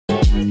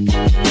Good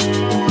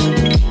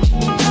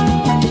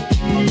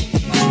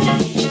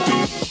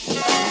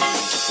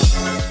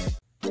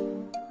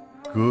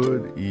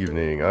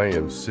evening, I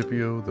am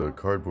Scipio the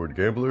Cardboard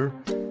Gambler,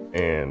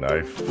 and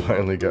I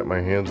finally got my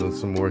hands on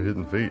some more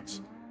Hidden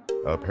Fates.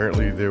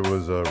 Apparently there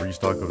was a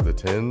restock of the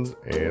 10s,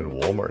 and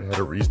Walmart had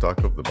a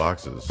restock of the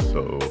boxes,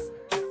 so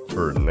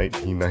for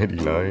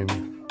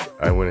 $19.99,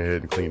 I went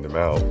ahead and cleaned them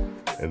out.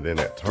 And then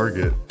at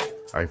Target,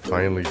 I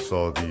finally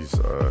saw these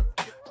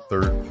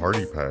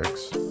third-party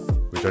packs,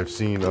 which I've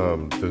seen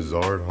the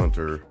Zard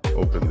Hunter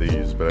open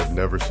these, but I've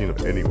never seen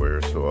them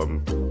anywhere, so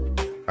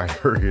I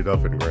hurried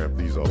up and grabbed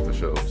these off the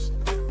shelves.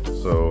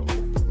 So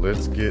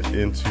let's get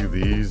into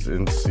these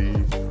and see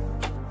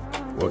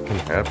what can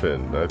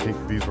happen. I think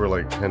these were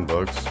like 10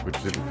 bucks, which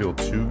didn't feel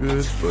too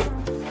good, but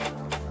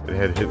it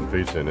had Hidden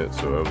Fates in it,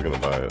 so I was gonna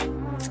buy it.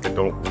 I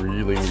don't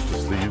really need the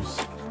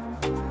sleeves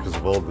because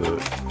of all the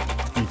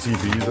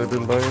ETBs I've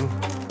been buying.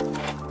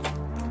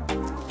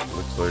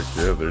 Looks like,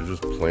 yeah, they're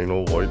just plain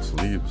old white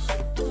sleeves.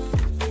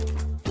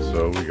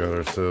 So we got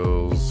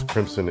ourselves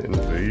Crimson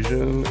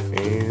Invasion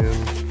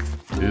and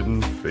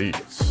Hidden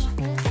Fates.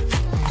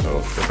 So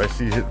if I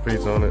see Hidden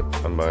Fates on it,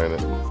 I'm buying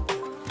it.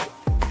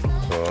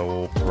 So I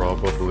will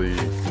probably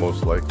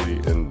most likely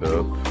end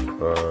up,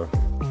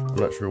 I'm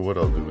not sure what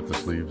I'll do with the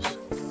sleeves,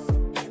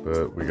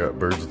 but we got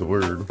Bird's the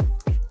Word.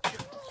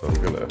 So I'm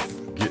gonna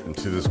get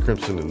into this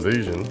Crimson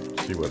Invasion,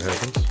 see what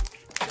happens.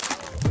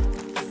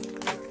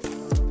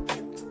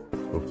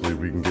 Hopefully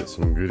we can get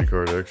some goodie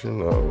card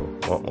action. Oh,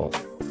 womp womp.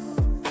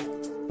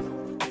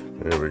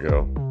 There we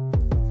go.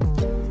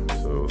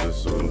 So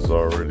this one's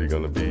already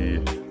gonna be,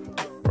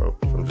 well,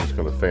 I'm just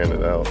gonna fan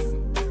it out.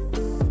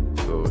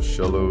 So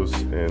Shellos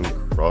and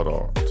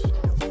Crawdaunt.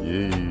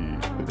 Yay.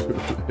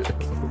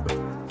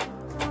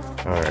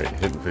 Alright,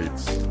 Hidden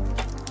Fates.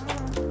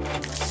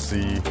 Let's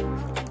see.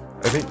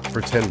 I think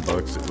for 10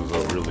 bucks it was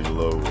a really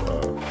low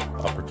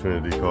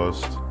opportunity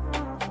cost.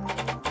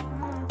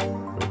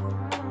 But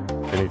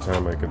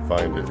anytime I can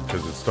find it,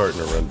 because it's starting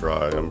to run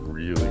dry, I'm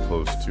really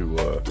close to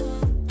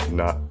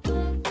not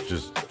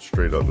just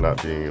straight up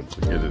not being able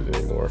to get it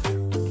anymore.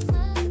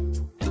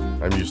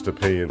 I'm used to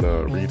paying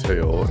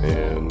retail,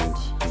 and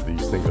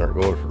these things aren't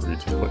going for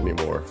retail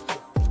anymore.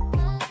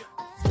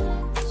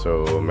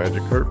 So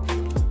Magikarp,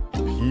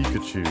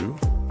 Pikachu,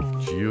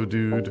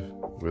 Geodude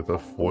with a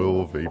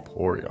foil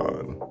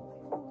Vaporeon.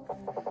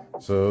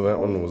 So that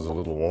one was a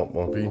little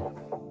wompy,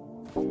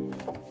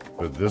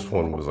 but this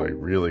one was like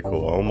really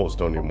cool. I almost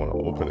don't even want to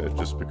open it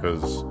just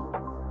because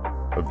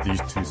of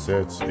these two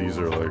sets. These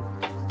are like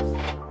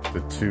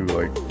the two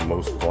like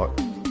most bought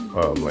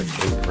like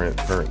in-print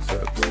current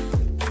sets.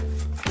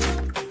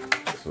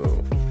 So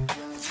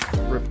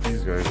rip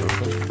these guys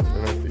open.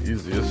 They're not the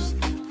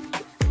easiest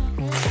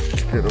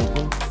to get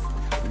open.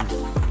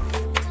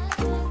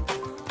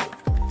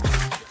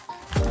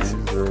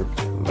 These are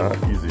not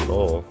easy at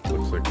all.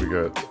 Looks like we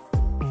got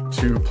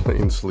two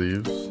plain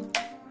sleeves.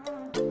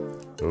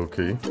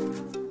 Okay.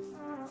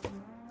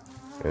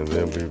 And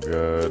then we've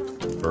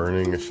got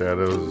Burning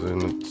Shadows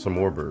and some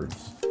more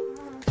birds.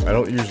 I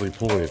don't usually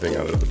pull anything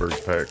out of the birds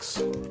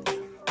packs.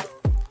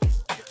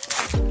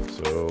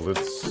 So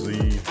let's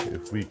see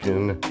if we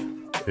can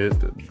hit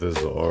the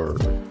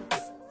Zard.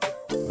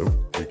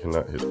 Nope, we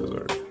cannot hit the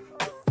Zard.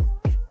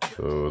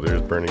 So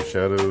there's Burning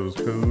Shadows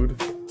code.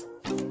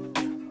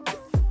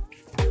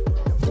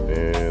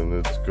 And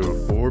let's go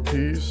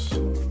 4-piece.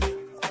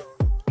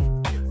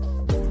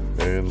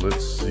 And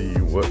let's see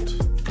what,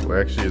 well,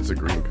 actually it's a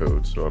green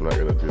code, so I'm not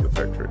gonna do the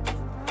pack trick.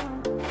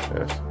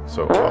 Yes,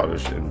 so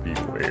Oddish and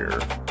Beware.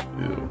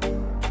 Ew.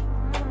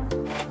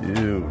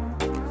 Ew.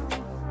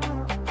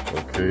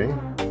 Okay.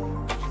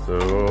 So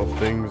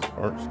things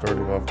aren't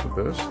starting off the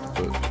best,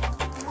 but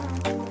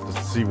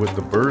let's see what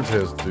the birds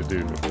has to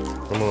do.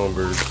 Come on,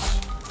 birds.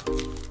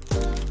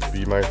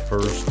 Be my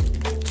first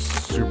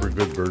super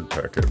good bird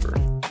pack ever.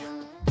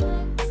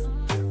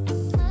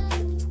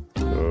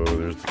 So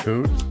there's the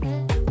code.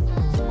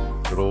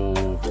 Good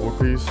old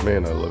 4-piece.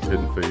 Man, I love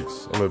Hidden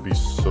Fates. I'm gonna be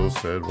so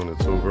sad when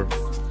it's over.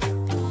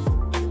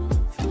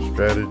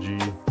 Strategy,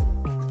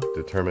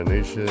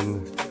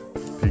 Determination,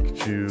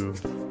 Pikachu,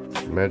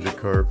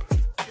 Magikarp,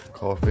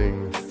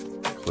 Coughing,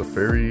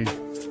 Clefairy,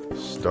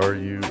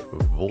 Staryu,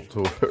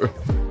 Voltor,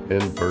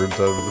 and birds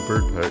out of the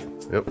bird pack.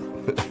 Yep.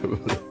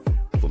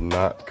 Will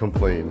not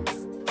complain.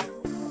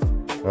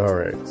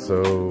 Alright,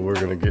 so we're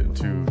gonna get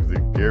into the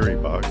Gary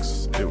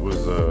box. It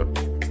was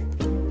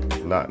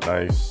not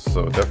nice,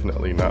 so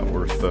definitely not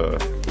worth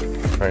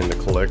trying to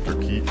collect or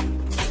keep.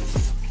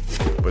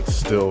 But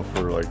still,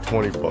 for like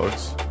 20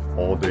 bucks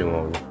all day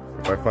long.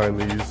 If I find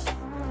these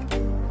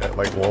at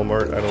like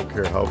Walmart, I don't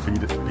care how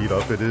beat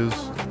up it is,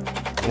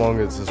 as long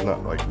as it's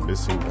not like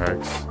missing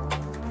packs,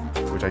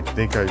 which I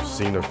think I've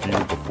seen a few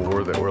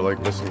before that were like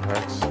missing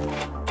packs.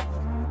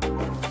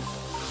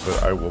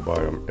 But I will buy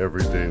them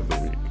every day of the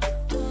week.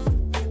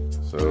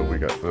 So we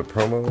got the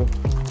promo,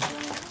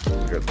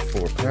 we got the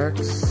 4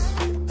 packs,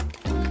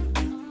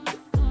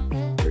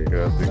 we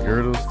got the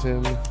Gyarados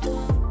tin,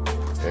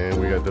 and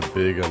we got the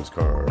Big Guns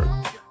card,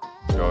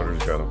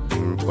 Daughter's got a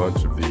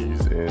bunch of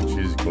these, and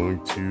she's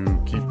going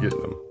to keep getting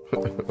them.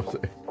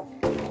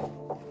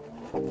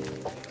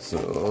 So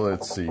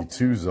let's see,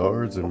 2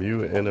 Zards, a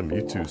Mew, and a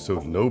Mewtwo. So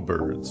no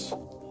birds,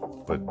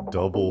 but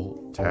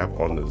double tap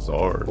on the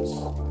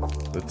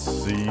Zards. Let's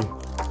see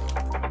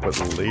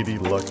what Lady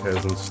Luck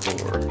has in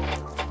store.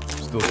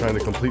 Still trying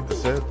to complete the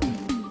set.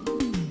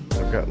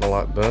 I've gotten a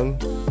lot done.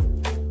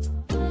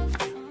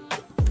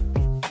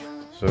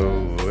 So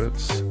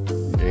let's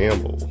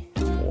gamble.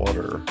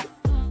 Water,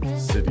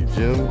 City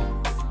Gym,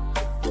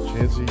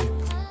 Chansey,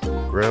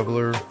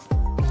 Graveler,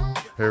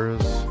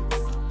 Paris,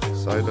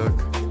 Psyduck,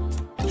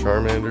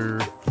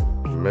 Charmander,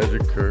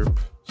 Magikarp,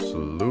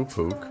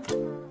 Slowpoke,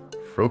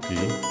 Froakie,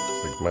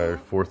 it's like my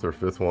 4th or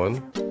 5th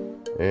one,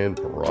 and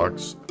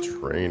Brock's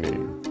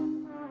Training.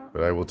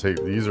 But I will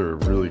take, these are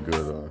really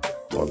good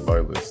on buy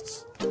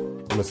lists.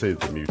 I'm gonna save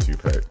the Mewtwo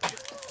pack.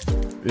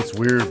 It's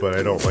weird, but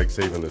I don't like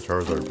saving the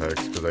Charizard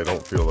packs because I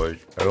don't feel like,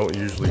 I don't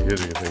usually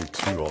hit anything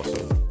too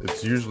awesome.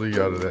 It's usually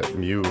out of that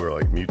Mew or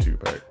like Mewtwo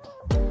pack.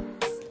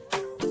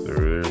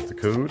 There's the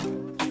code.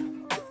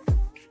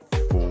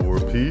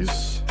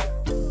 4-piece.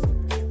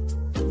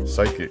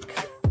 Psychic,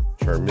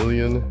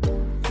 Charmeleon,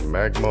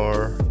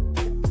 Magmar,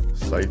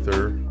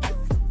 Scyther,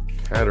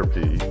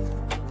 Caterpie,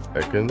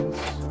 Ekans,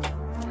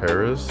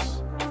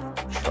 Paris,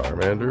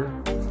 Charmander,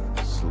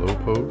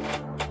 Slowpoke,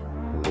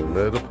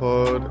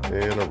 Metapod,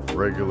 and a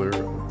regular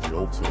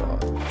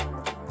Jolteon.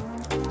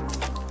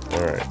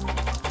 Alright,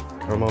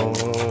 come on,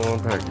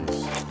 packies.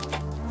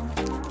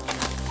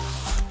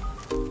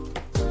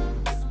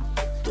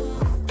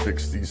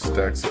 Fix these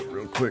stacks up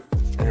real quick.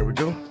 Here we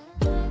go.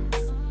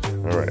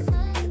 Alright.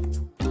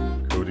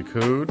 Cody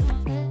Code.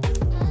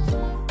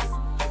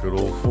 Good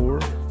old 4.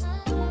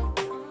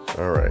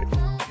 Alright.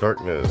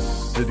 Darkness,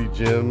 City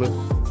Gym,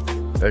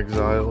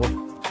 Exile,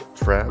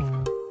 Trap,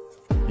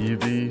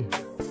 Eevee,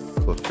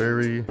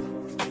 Clefairy,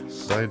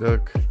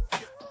 Psyduck,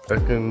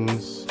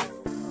 Ekans,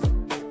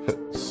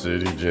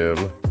 City Gym,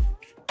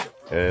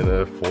 and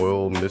a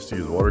foil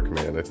Misty's Water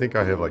Command. I think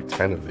I have like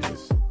 10 of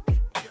these.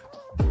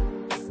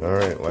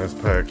 Alright, last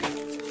pack.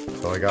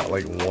 So I got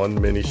like 1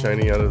 mini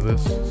shiny out of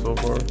this so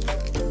far.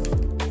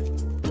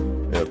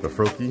 Yeah, the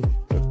Froakie,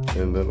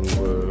 and then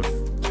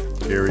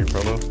Gary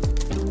promo.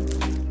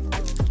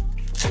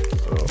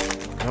 So,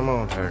 come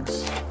on,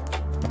 packs.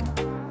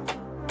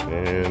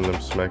 And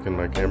I'm smacking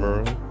my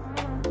camera around.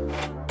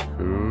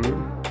 Good.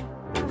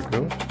 There we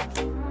go.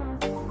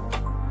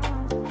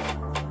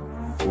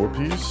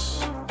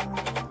 4-piece.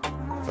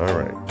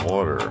 Alright,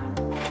 water.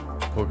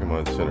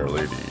 Pokemon Center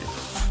Lady.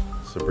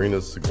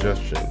 Sabrina's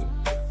Suggestion.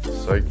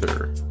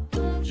 Scyther.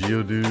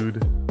 Geodude.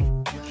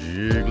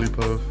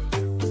 Jigglypuff.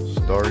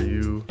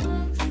 Staryu.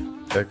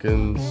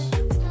 Ekans.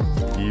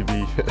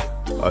 Eevee.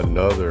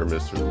 Another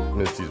Misty's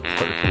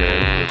Water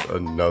Command with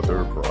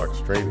another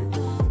Brock's Training.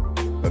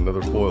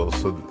 Another foil.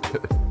 So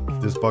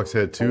this box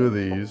had 2 of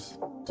these.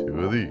 2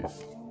 of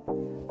these.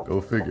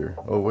 Go figure.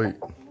 Oh wait.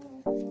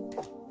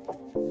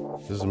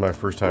 This is my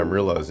first time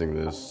realizing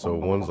this. So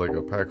one's like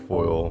a pack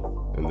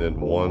foil, and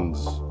then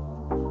one's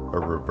a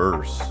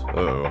reverse.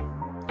 Uh-oh.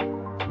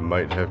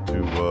 Might have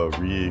to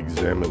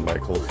re-examine my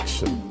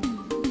collection.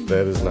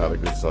 That is not a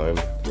good sign.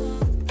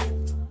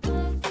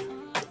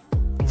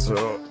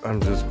 So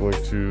I'm just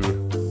going to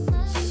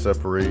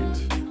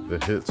separate the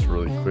hits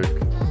really quick.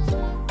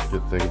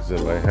 Get things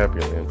in my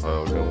Happy Land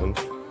pile going.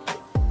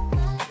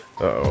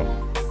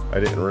 Uh-oh. I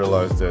didn't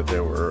realize that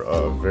there were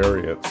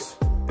variants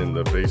in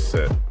the base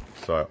set.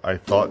 So I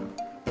thought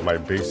my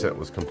base set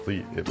was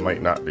complete. It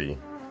might not be.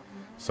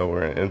 So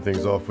we're gonna end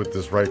things off with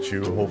this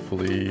Raichu.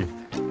 Hopefully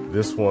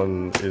this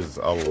one is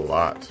a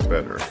lot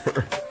better.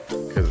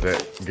 Because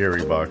that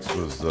Gary box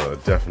was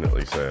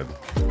definitely sad.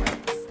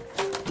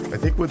 I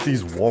think with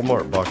these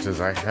Walmart boxes,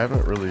 I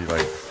haven't really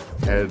like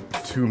had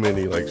too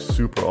many like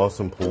super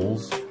awesome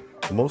pulls.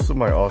 Most of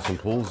my awesome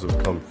pulls have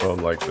come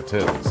from like the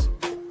tins.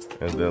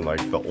 And then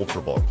like the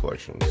Ultra Ball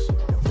collections.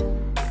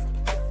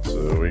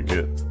 So we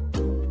get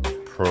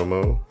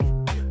promo,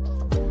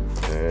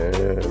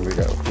 and we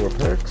got 4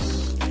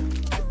 packs,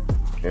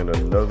 and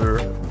another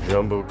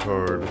jumbo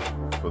card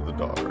for the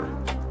daughter.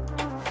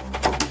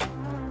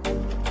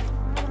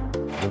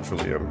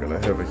 Eventually I'm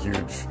gonna have a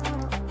huge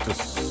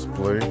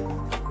display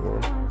for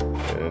them.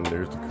 And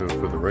there's the code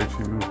for the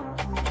Raichu.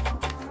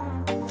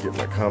 Get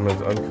my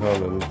commons,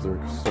 uncommons, they're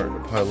starting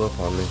to pile up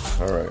on me.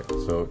 Alright,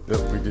 so yep,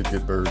 we did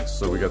get birds,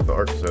 so we got the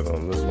art set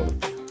on this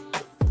one.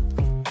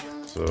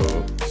 So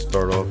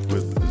start off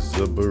with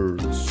the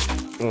birds.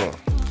 Uh-oh.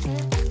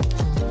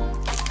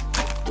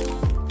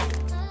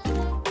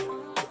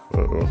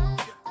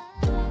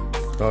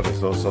 Thought I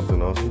saw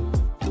something awesome.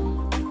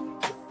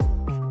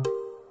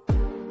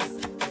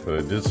 But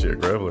I did see a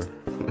Graveler.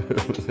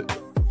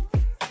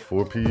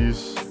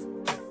 4-piece.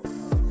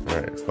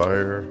 Alright,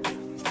 Fire.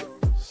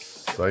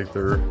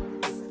 Scyther,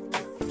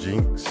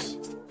 Jinx,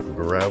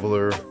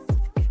 Graveler,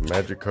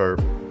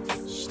 Magikarp,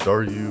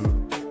 Staryu,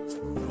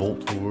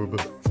 Voltorb,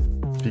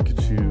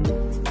 Pikachu,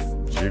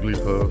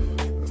 Jigglypuff,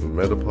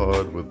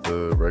 Metapod with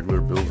the regular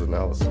build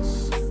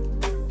analysis.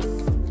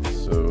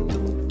 So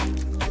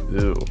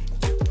Ew.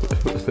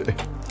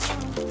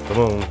 Come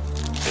on.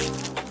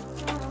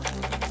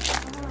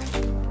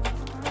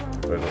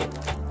 I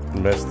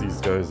don't mess these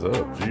guys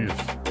up, jeez.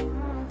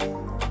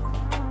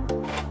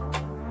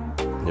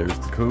 Here's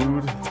the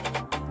code.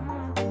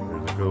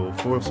 Here's the goal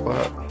 4th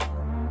spot.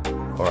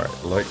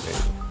 Alright,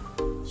 lightning.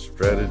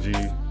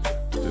 Strategy.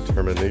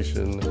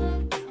 Determination.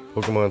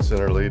 Pokemon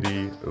Center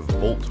Lady.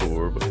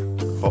 Voltorb.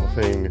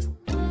 Coughing.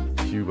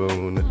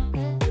 Cubone.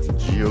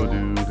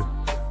 Geodude.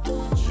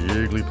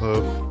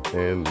 Jigglypuff.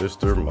 And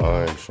Mr.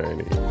 Mime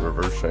Shiny.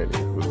 Reverse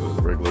Shiny with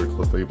the regular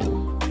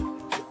Clefable.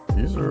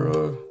 These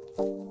are,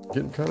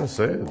 getting kind of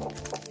sad.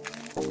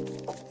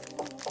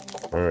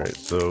 Alright,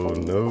 so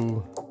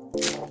no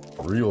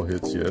real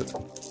hits yet.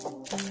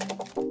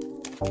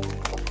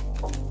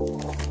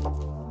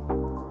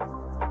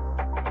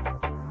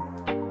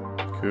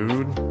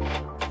 Code.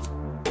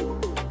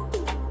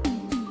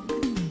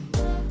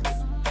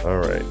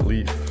 Alright,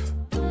 Leaf.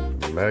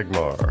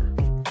 Magmar.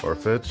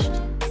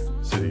 Farfetch'd.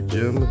 City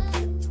Gym.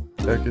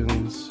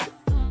 Ekans.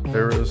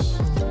 Paris.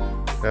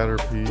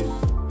 Caterpie.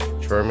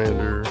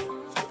 Charmander.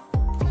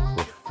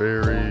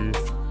 Fairy,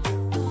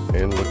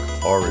 and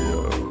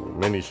Lucario.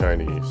 Mini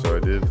shiny. So I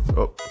did.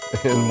 Oh,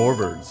 and more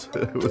birds.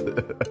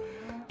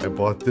 I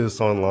bought this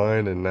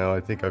online, and now I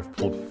think I've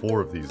pulled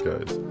 4 of these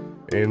guys.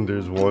 And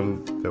there's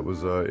one that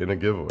was in a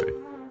giveaway.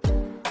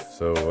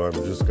 So I'm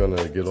just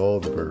gonna get all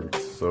the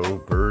birds. So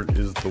bird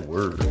is the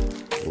word.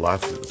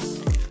 Lots.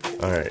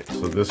 Alright,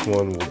 so this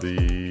one will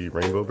be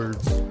rainbow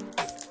birds.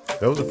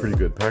 That was a pretty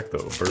good pack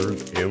though.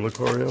 Birds and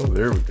Lucario.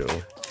 There we go.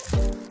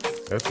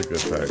 That's a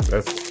good pack.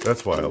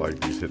 That's why I like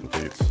these hidden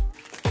fates.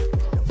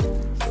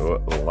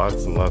 So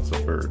lots and lots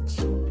of birds.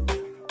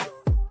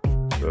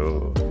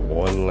 So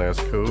one last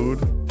code.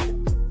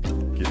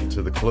 Getting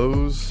to the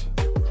close.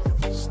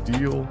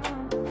 Steel.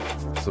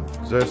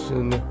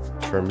 Possession.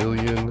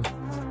 Charmeleon.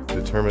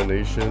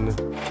 Determination.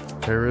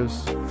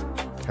 Paris.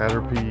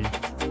 Caterpie.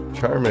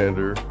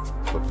 Charmander.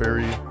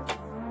 Clefairy.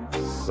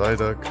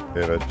 Psyduck.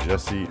 And a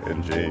Jesse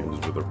and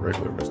James with a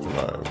regular Mr.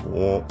 Mime.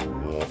 Womp,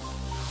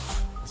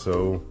 womp.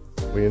 So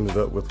we ended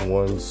up with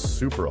one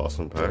super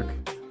awesome pack.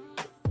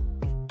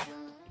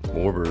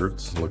 More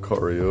birds,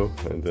 Lucario,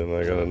 and then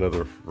I got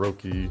another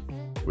Roki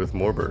with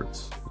more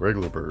birds,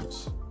 regular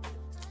birds.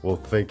 Well,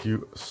 thank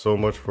you so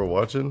much for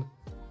watching.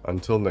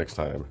 Until next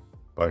time,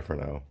 bye for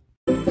now.